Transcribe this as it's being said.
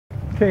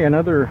Okay,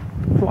 another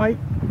flight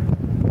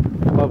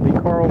of the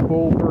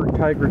Goldberg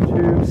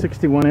Tiger2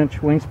 61-inch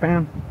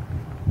wingspan.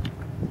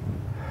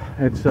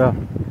 It's I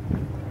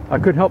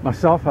couldn't help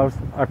myself.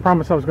 I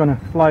promised I was going to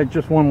fly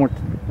just one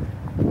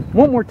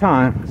more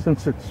time,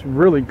 since it's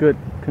really good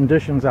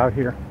conditions out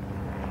here.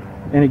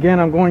 And again,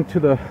 I'm going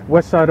to the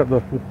west side of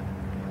the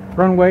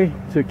runway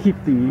to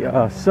keep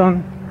the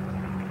sun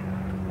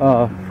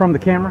from the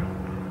camera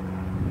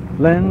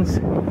lens.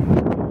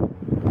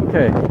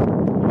 Okay.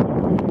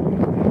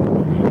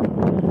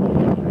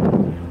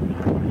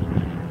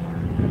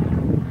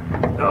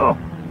 Oh,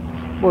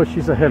 boy,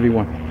 she's a heavy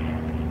one.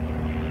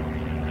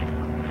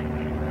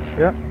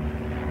 Yep.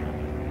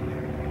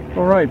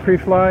 All right,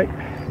 pre-flight.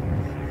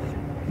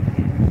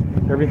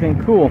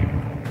 Everything cool.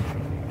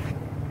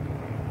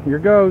 Here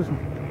goes.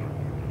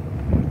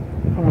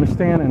 I'm going to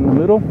stand in the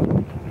middle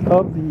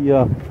of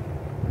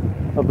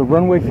the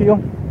runway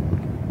field.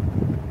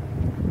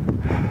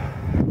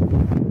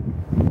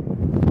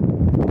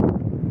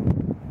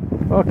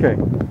 Okay.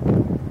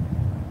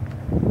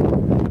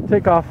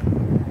 Take off.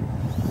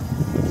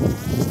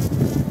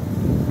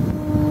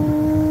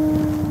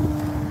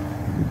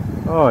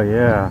 Oh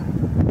yeah.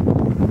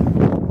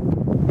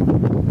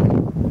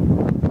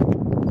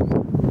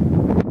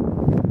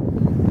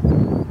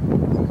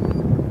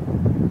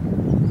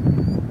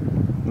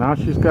 Now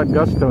she's got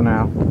gusto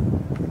now.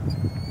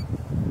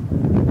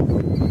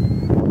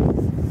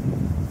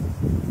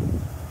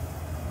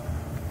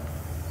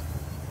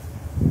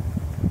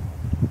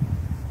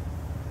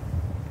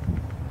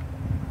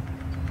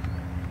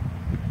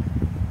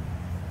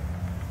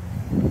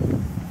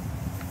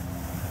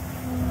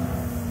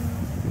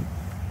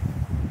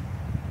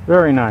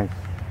 Very nice.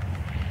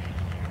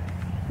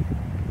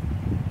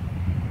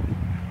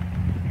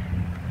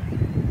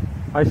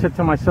 I said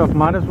to myself,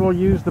 might as well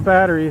use the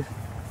batteries.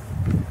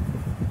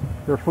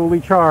 They're fully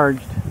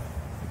charged.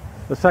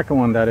 The second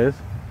one, that is.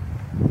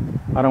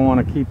 I don't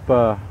want to keep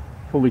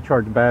fully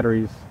charged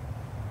batteries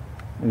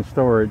in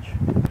storage.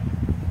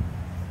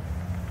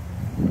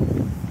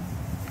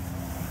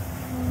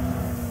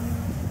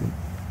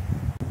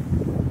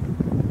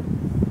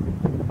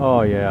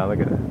 Oh yeah, look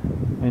at that.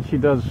 And she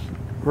does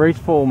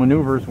graceful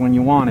maneuvers when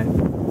you want it.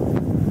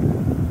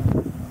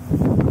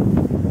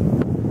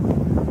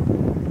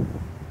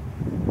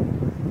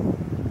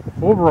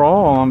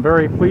 Overall, I'm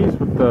very pleased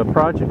with the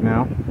project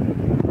now.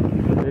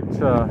 It's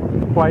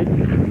quite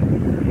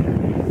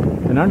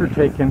an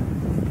undertaking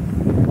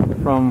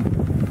from,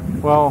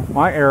 well,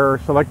 my error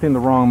selecting the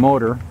wrong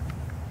motor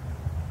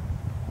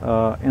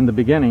in the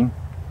beginning.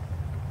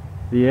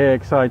 The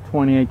AXI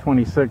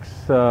 2826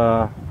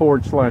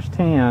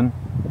 /10.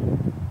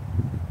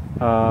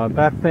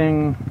 That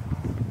thing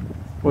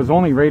was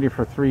only rated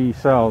for 3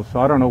 cells, so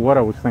I don't know what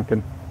I was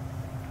thinking.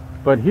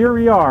 But here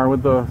we are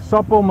with the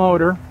supple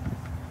motor,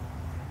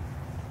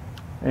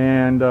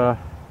 and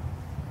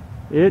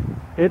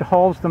it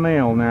hauls the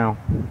mail now.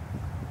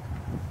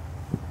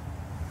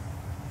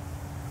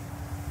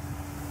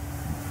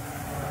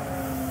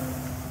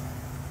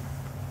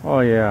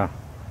 Oh yeah.